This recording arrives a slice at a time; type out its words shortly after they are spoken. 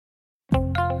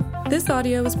This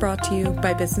audio is brought to you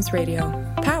by Business Radio,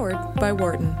 powered by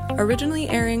Wharton, originally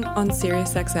airing on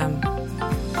SiriusXM.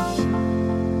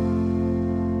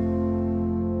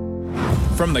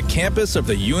 From the campus of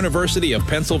the University of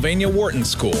Pennsylvania Wharton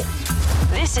School.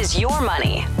 This is Your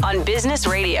Money on Business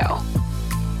Radio.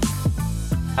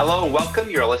 Hello and welcome.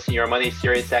 You're listening to Your Money,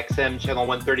 SiriusXM, Channel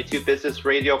 132 Business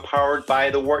Radio, powered by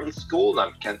the Wharton School.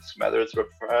 I'm Kent Smathers,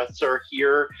 professor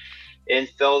here in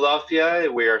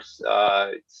Philadelphia. We are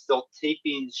still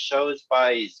taping shows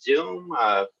by Zoom.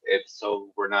 If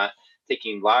so, we're not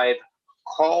taking live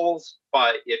calls,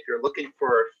 but if you're looking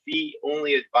for a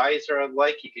fee-only advisor I'd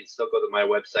like, you can still go to my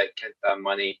website,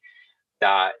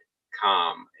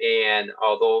 kentonmoney.com. And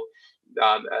although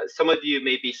some of you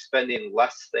may be spending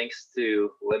less thanks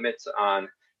to limits on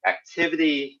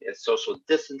activity and social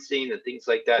distancing and things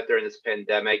like that during this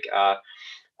pandemic,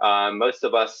 most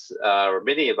of us, or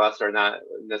many of us, are not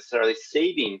necessarily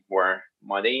saving more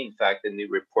money. In fact, a new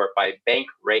report by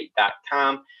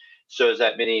bankrate.com shows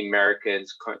that many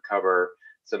Americans couldn't cover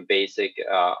some basic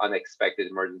unexpected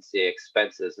emergency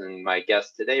expenses. And my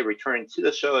guest today, returning to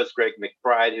the show, is Greg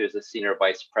McBride, who is a Senior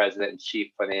Vice President and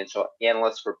Chief Financial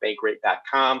Analyst for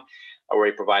bankrate.com, where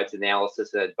he provides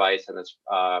analysis and advice on his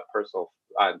personal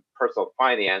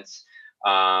finance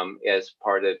as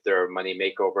part of their Money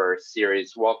Makeover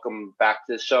series. Welcome back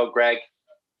to the show, Greg.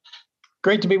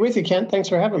 Great to be with you, Kent. Thanks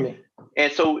for having me.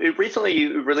 And so recently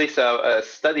you released a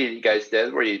study that you guys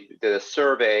did where you did a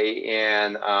survey,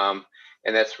 and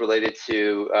that's related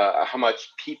to how many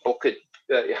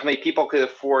people could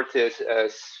afford to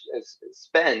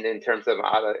spend in terms of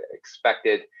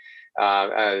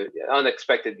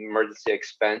unexpected emergency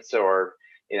expense, or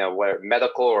whether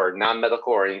medical or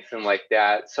non-medical or anything like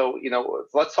that. So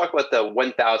let's talk about the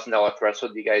 $1,000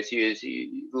 threshold you guys use.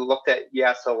 You looked at, you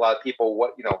asked a lot of people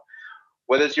what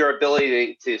is your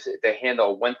ability to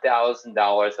handle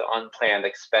 $1,000 of unplanned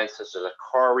expenses, as a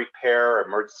car repair,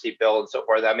 emergency bill, and so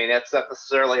forth. I mean, that's not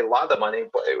necessarily a lot of money,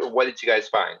 but what did you guys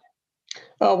find?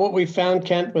 What we found,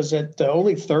 Kent, was that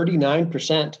only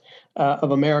 39%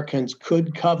 of Americans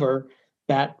could cover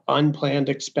that unplanned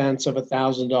expense of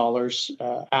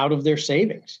 $1,000 out of their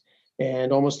savings.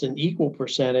 And almost an equal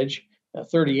percentage,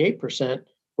 38%,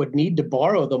 would need to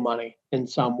borrow the money in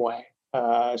some way.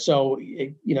 So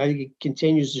it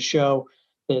continues to show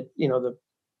that,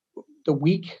 the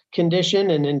weak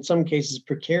condition, and in some cases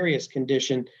precarious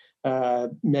condition,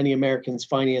 many Americans'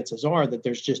 finances are, that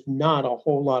there's just not a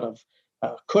whole lot of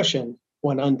cushion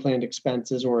when unplanned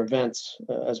expenses or events,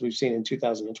 as we've seen in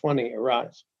 2020,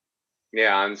 arise.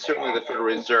 Yeah, and certainly the Federal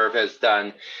Reserve has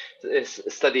done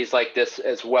studies like this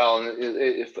as well, and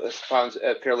it found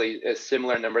fairly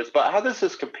similar numbers. But how does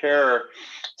this compare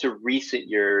to recent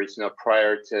years,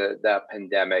 prior to the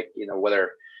pandemic,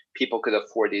 whether people could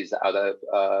afford these out of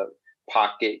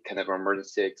pocket kind of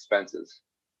emergency expenses?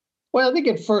 Well, I think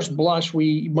at first blush,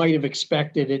 we might have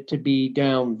expected it to be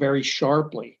down very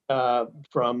sharply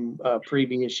from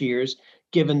previous years,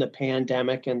 given the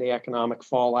pandemic and the economic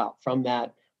fallout from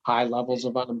that. High levels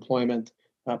of unemployment,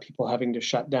 people having to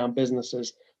shut down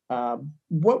businesses.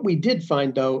 What we did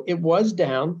find, though, it was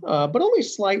down, but only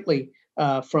slightly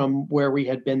from where we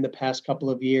had been the past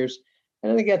couple of years.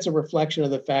 And I think that's a reflection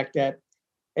of the fact that,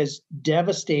 as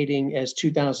devastating as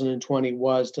 2020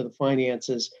 was to the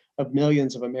finances of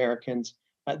millions of Americans,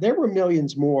 there were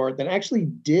millions more that actually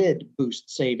did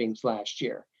boost savings last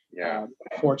year. Yeah.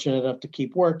 Fortunate enough to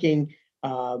keep working.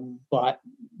 But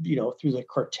through the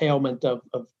curtailment of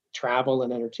travel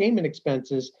and entertainment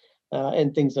expenses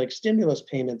and things like stimulus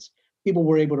payments, people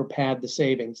were able to pad the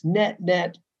savings. Net,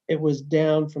 it was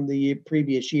down from the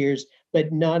previous years,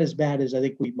 but not as bad as I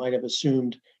think we might have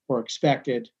assumed or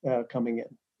expected coming in.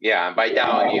 Yeah, and by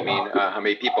down, you mean how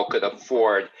many people could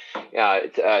afford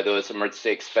those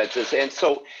emergency expenses. And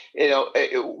so,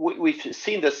 we've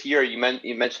seen this year, you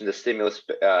mentioned the stimulus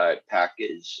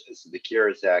package, the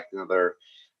CARES Act, and other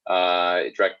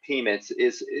direct payments,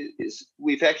 is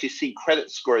we've actually seen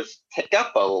credit scores tick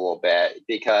up a little bit,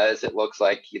 because it looks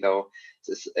like, in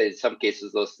some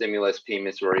cases, those stimulus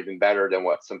payments were even better than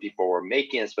what some people were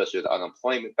making, especially with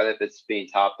unemployment benefits being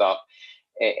topped up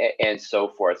and so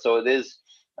forth. So it is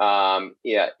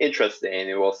interesting,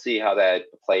 and we'll see how that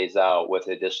plays out with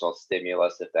additional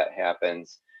stimulus, if that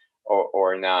happens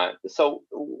or not. So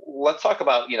let's talk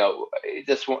about,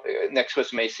 this one, next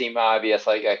question may seem obvious,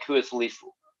 like who is least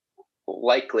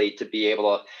likely to be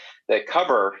able to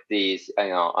cover these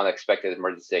unexpected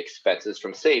emergency expenses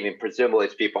from saving. Presumably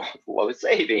it's people with low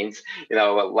savings,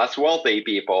 less wealthy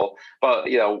people. But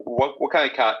what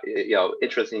kind of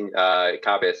interesting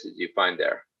caveats did you find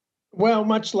there? Well,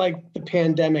 much like the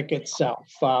pandemic itself,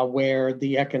 where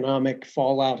the economic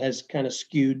fallout has kind of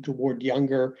skewed toward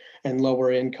younger and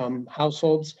lower income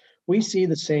households, we see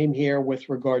the same here with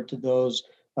regard to those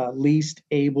least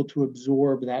able to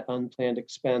absorb that unplanned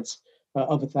expense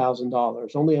of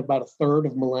 $1,000. Only about a third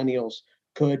of millennials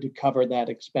could cover that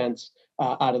expense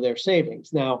out of their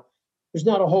savings. Now, there's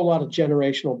not a whole lot of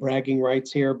generational bragging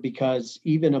rights here because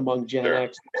even among Gen Sure.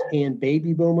 X and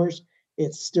baby boomers,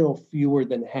 it's still fewer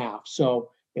than half. So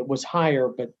it was higher,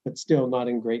 but still not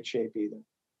in great shape either.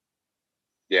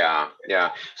 Yeah,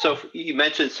 yeah. So you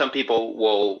mentioned some people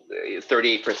will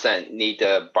 38% need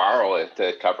to borrow it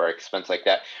to cover expense like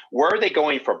that. Where are they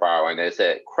going for borrowing? Is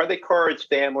it credit cards,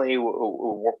 family?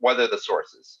 What are the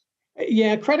sources?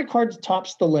 Yeah, credit cards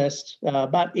tops the list.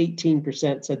 About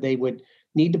 18% said they would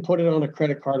need to put it on a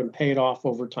credit card and pay it off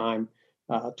over time.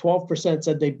 12%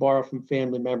 said they'd borrow from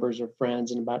family members or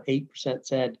friends, and about 8%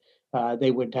 said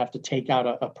they would have to take out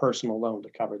a personal loan to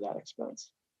cover that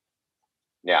expense.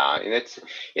 Yeah, and it's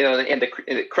and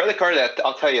the credit card, that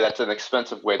I'll tell you, that's an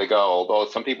expensive way to go. Although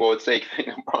some people would say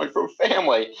borrowing from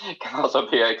family can also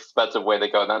be an expensive way to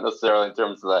go, not necessarily in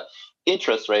terms of the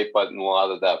interest rate, but in a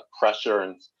lot of the pressure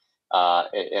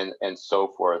and so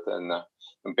forth, and the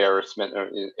embarrassment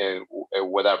and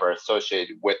whatever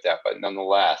associated with that. But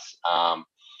nonetheless,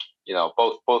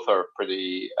 both are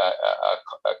pretty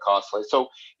costly. So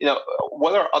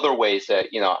what are other ways that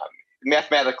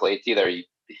mathematically it's either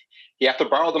you have to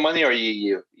borrow the money, or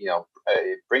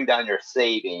bring down your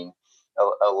saving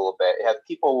a little bit. Have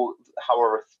people,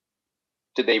 however,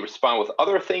 do they respond with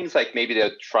other things, like maybe they'll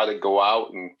try to go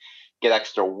out and get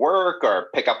extra work or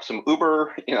pick up some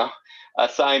Uber,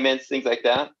 assignments, things like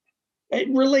that?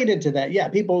 Related to that, yeah,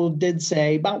 people did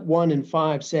say about 1 in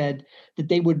 5 said that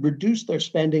they would reduce their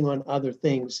spending on other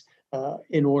things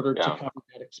in order to Yeah. cover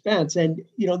that expense. And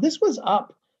this was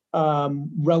up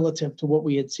relative to what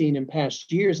we had seen in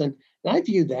past years, and I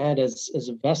view that as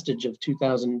a vestige of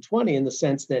 2020 in the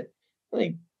sense that,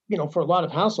 like, for a lot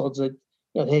of households that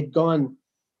they had gone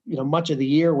much of the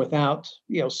year without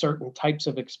certain types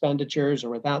of expenditures, or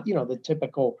without the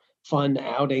typical fun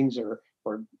outings or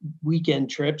weekend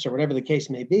trips or whatever the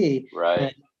case may be.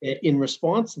 Right. And in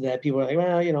response to that, people are like,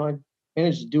 well, I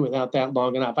managed to do without that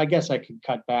long enough. I guess I could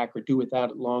cut back or do without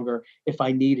it longer if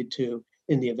I needed to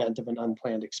in the event of an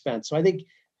unplanned expense. So I think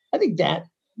that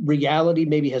reality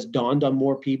maybe has dawned on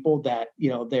more people that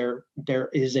there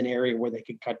is an area where they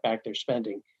could cut back their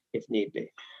spending if need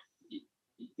be.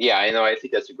 Yeah, I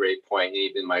think that's a great point.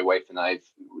 Even my wife and I've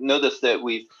noticed that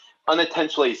we've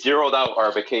unintentionally zeroed out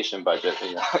our vacation budget.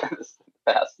 This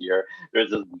past year, there's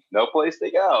just no place to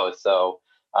go. So,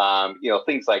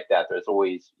 things like that. There's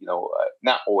always,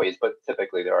 not always, but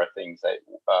typically there are things that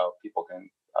people can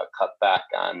cut back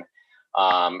on.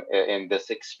 And this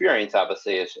experience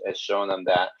obviously has shown them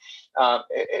that.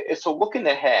 So looking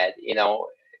ahead,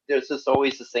 there's just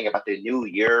always this thing about the new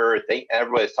year.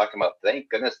 Everybody's talking about, thank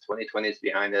goodness 2020 is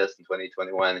behind us and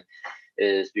 2021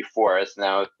 is before us.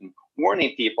 Now,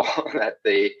 warning people that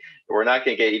we're not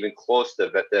going to get even close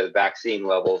to the vaccine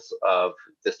levels of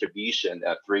distribution.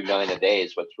 3 million a day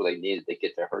is what's really needed to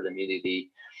get to herd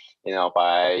immunity,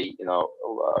 by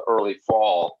early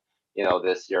fall,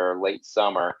 this year, late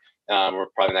summer. We're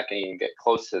probably not going to even get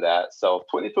close to that. So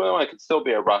 2021 could still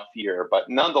be a rough year, but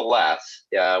nonetheless,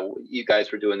 you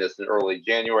guys were doing this in early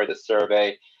January, the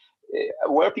survey.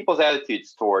 What are people's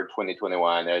attitudes toward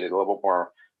 2021? Are they a little bit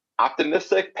more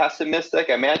optimistic, pessimistic?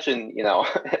 I imagine,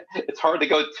 it's hard to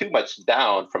go too much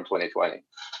down from 2020.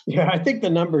 Yeah, I think the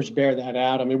numbers bear that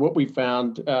out. I mean, what we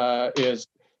found is,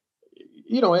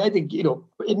 I think,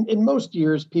 in most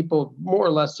years, people more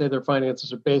or less say their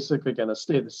finances are basically going to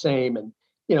stay the same. And,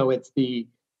 it's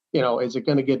is it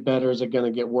going to get better? Is it going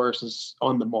to get worse? Is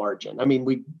on the margin. I mean,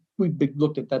 we've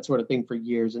looked at that sort of thing for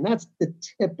years, and that's the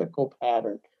typical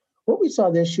pattern. What we saw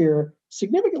this year,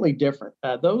 significantly different.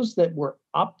 Those that were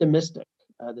optimistic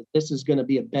that this is going to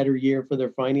be a better year for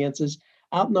their finances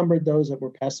outnumbered those that were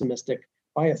pessimistic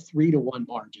by a 3-to-1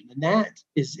 margin. And that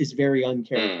is very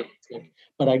uncharacteristic.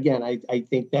 But again, I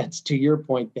think that's to your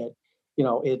point that,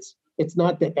 it's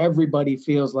not that everybody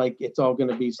feels like it's all going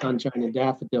to be sunshine and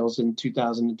daffodils in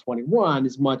 2021,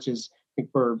 as much as I think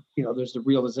there's the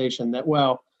realization that,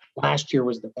 well, last year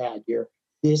was the bad year.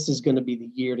 This is going to be the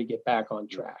year to get back on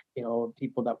track.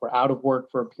 People that were out of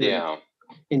work for a period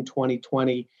in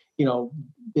 2020,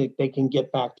 they can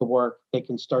get back to work. They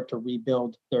can start to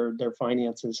rebuild their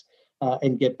finances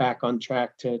and get back on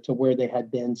track to where they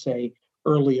had been, say,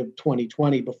 early of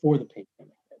 2020 before the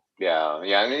pandemic. Yeah.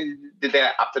 I mean, did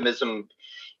that optimism,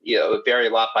 vary a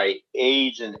lot by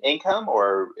age and income,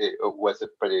 or was it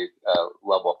pretty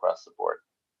level across the board?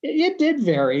 It did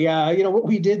vary. What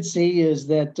we did see is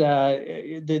that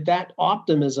that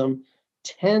optimism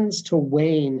tends to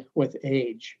wane with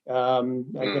age. I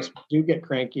guess we do get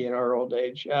cranky in our old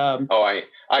age.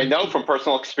 I know from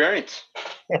personal experience.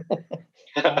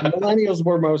 Millennials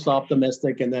were most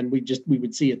optimistic, and then we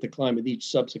would see it decline with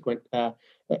each subsequent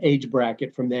age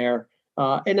bracket from there.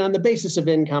 And on the basis of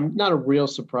income, not a real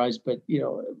surprise, but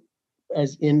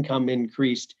as income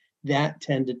increased, that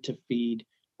tended to feed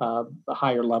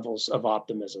higher levels of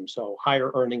optimism. So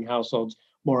higher earning households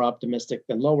more optimistic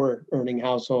than lower earning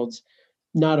households.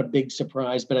 Not a big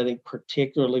surprise, but I think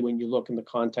particularly when you look in the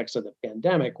context of the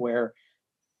pandemic, where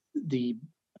the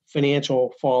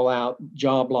financial fallout,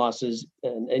 job losses,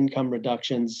 and income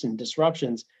reductions and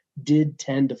disruptions did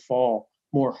tend to fall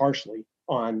more harshly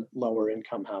on lower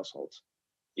income households.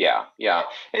 Yeah.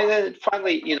 And then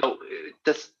finally,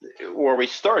 this where we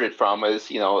started from is,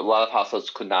 a lot of households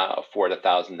could not afford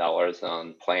 $1,000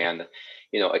 on planned,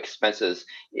 expenses.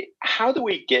 How do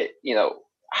we get,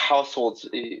 households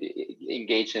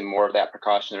engaged in more of that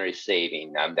precautionary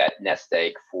saving, that nest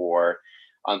egg for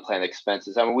unplanned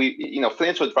expenses? I mean,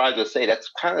 financial advisors say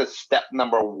that's kind of step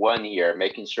number one here,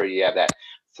 making sure you have that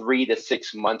 3 to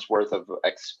 6 months worth of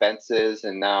expenses.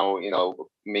 And now,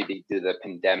 maybe due to the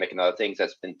pandemic and other things,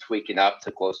 that's been tweaking up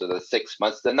to closer to 6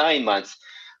 months to 9 months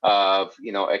of,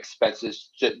 expenses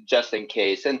just in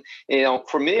case. And,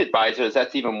 for many advisors,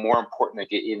 that's even more important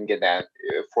to get that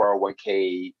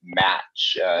 401k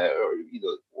match,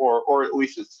 or at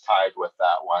least it's tied with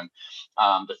that one,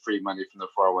 the free money from the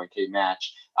 401k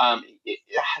match.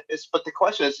 But the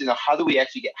question is, how do we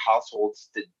actually get households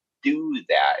to do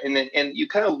that? And you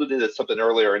kind of alluded to something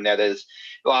earlier, and that is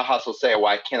a lot of households say, well,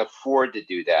 I can't afford to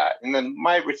do that. And then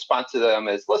my response to them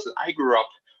is, listen, I grew up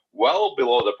well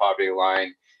below the poverty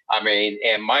line. I mean,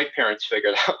 and my parents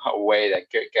figured out a way that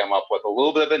could come up with a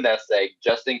little bit of a nest egg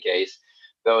just in case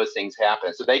those things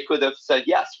happen. So they could have said,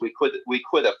 yes, we could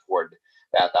afford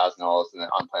that $1,000 in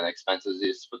unplanned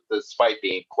expenses, despite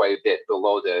being quite a bit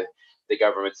below the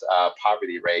government's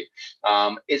poverty rate.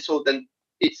 And so then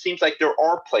it seems like there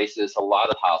are places a lot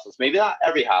of households, maybe not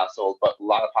every household, but a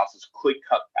lot of households could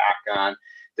cut back on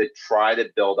to try to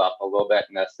build up a little bit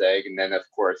nest egg. And then, of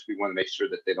course, we want to make sure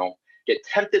that they don't get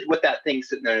tempted with that thing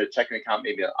sitting there in a checking account,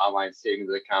 maybe an online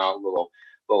savings account, a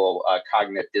little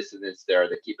cognitive dissonance there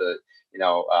to keep it,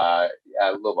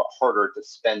 a little bit harder to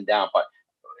spend down. But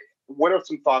what are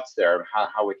some thoughts there,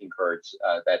 how we can encourage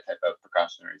that type of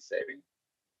precautionary saving?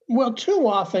 Well, too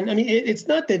often, I mean, it's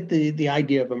not that the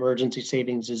idea of emergency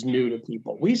savings is new to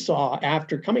people. We saw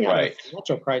after coming out of the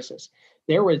financial crisis,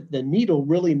 the needle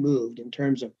really moved in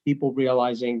terms of people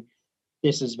realizing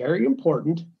this is very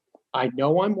important. I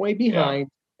know I'm way behind,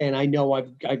 and I know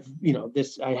I've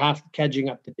I have catching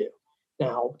up to do.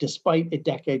 Now, despite a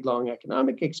decade-long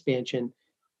economic expansion,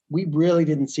 we really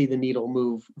didn't see the needle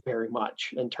move very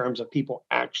much in terms of people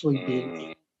actually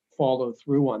being follow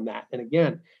through on that. And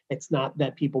again, it's not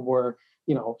that people were,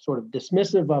 sort of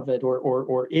dismissive of it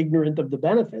or ignorant of the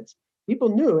benefits.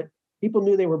 People knew it. People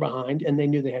knew they were behind, and they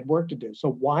knew they had work to do.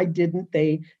 So why didn't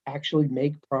they actually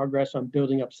make progress on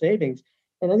building up savings?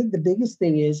 And I think the biggest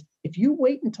thing is if you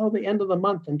wait until the end of the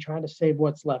month and try to save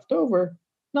what's left over,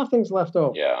 nothing's left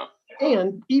over. Yeah.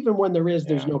 And even when there is,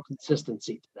 there's no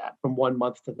consistency to that from one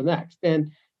month to the next.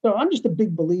 And so I'm just a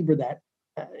big believer that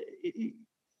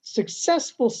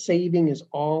successful saving is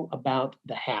all about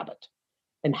the habit.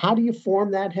 And how do you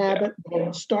form that habit?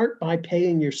 Well, start by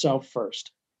paying yourself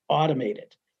first. Automate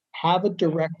it. Have a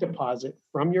direct deposit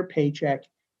from your paycheck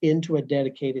into a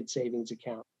dedicated savings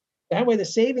account. That way the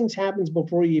savings happens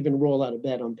before you even roll out of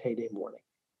bed on payday morning.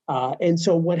 And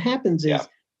so what happens is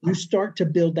you start to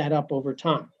build that up over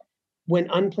time. When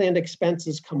unplanned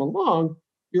expenses come along,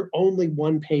 you're only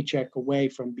one paycheck away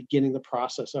from beginning the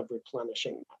process of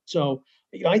replenishing that. So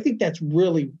I think that's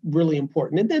really, really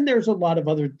important. And then there's a lot of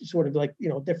other sort of like,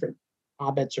 different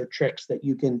habits or tricks that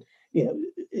you can,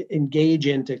 engage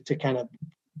in to kind of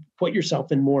put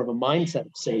yourself in more of a mindset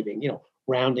of saving,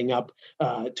 rounding up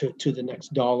to the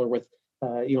next dollar with,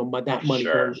 that money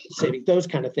going to saving, those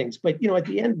kind of things. But, at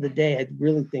the end of the day, I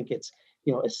really think it's,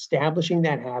 establishing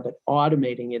that habit,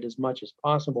 automating it as much as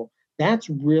possible. That's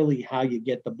really how you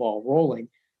get the ball rolling.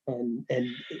 And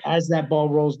as that ball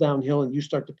rolls downhill and you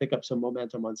start to pick up some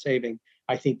momentum on saving,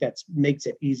 I think that makes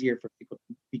it easier for people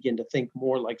to begin to think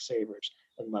more like savers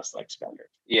and less like spenders.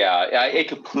 Yeah, I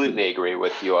completely agree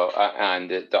with you on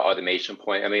the automation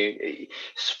point. I mean,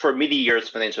 for many years,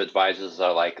 financial advisors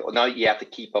are like, well, now you have to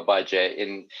keep a budget.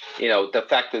 And, the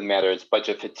fact of the matter is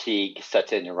budget fatigue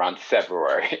sets in around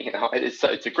February. It's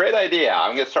a great idea.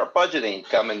 I'm going to start budgeting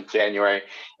coming January,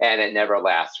 and it never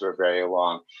lasts for very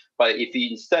long. But if you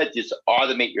instead just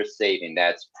automate your saving,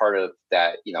 that's part of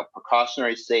that,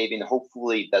 precautionary saving.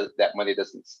 Hopefully that money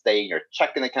doesn't stay in your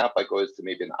checking account, but goes to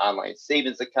maybe an online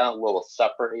savings account, a little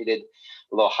separated,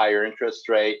 a little higher interest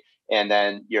rate. And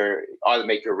then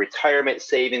automate your retirement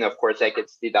saving. Of course, that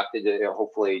gets deducted,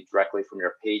 hopefully directly from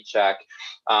your paycheck.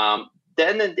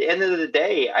 Then at the end of the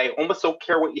day, I almost don't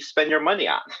care what you spend your money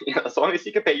on. As long as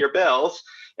you can pay your bills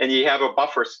and you have a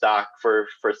buffer stock for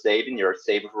saving, you're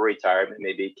saving for retirement,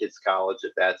 maybe kids' college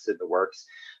if that's in the works.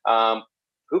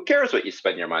 Who cares what you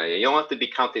spend your money? You don't have to be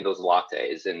counting those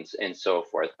lattes and so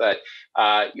forth. But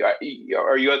are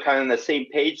you kind of on the same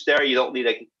page there? You don't need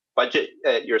a budget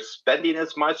your spending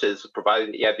as much as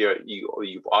provided that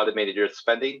you've automated your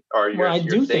spending or your I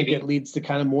do saving? think it leads to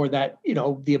kind of more that,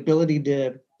 the ability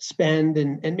to spend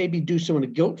and maybe do so in a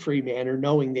guilt-free manner,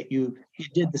 knowing that you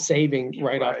did the saving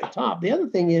right off the top. The other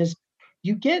thing is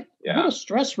you get what a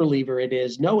stress reliever it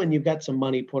is, knowing you've got some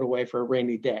money put away for a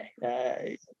rainy day.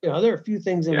 There are a few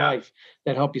things in life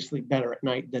that help you sleep better at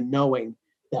night than knowing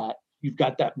that you've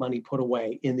got that money put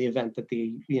away in the event that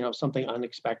something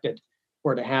unexpected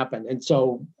were to happen. And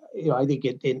so, I think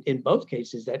in both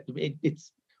cases that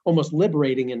it's almost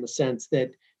liberating in the sense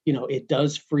that, it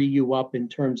does free you up in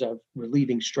terms of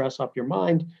relieving stress off your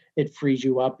mind. It frees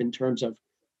you up in terms of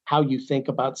how you think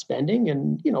about spending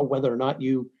and, whether or not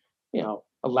you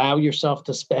allow yourself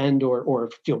to spend or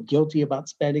feel guilty about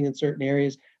spending in certain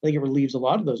areas. I think it relieves a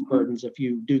lot of those burdens if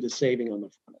you do the saving on the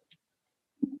front end.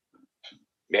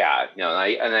 Yeah,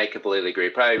 I completely agree.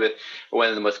 Probably with one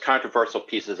of the most controversial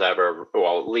pieces ever,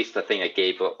 well, at least the thing I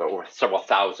gave several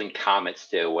thousand comments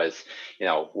to was,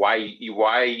 why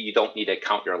you don't need to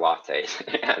count your lattes.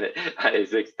 And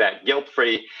it's that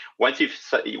guilt-free. Once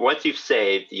you've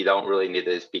saved, you don't really need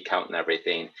to be counting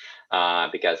everything,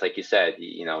 because, like you said,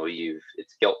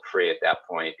 it's guilt-free at that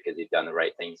point because you've done the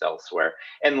right things elsewhere.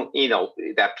 And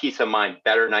that peace of mind,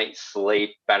 better night's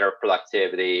sleep, better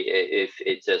productivity, if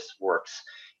it just works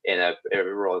in a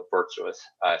really virtuous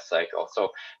cycle. So,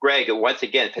 Greg, once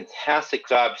again, fantastic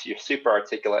job. You're super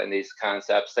articulate in these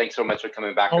concepts. Thanks so much for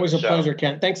coming back. Always a pleasure,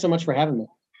 Kent. Thanks so much for having me.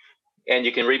 And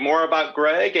you can read more about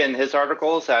Greg and his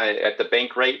articles at the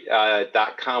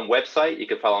bankrate.com website. You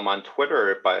can follow him on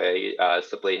Twitter by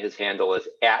simply his handle is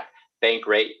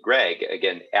 @bankrategreg.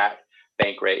 Again,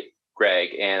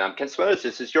 @bankrategreg. And I'm Ken Smothers.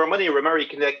 This is Your Money. Remember, you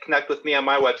can connect with me on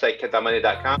my website,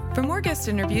 kentonmoney.com. For more guest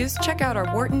interviews, check out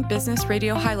our Wharton Business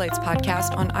Radio Highlights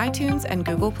podcast on iTunes and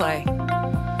Google Play.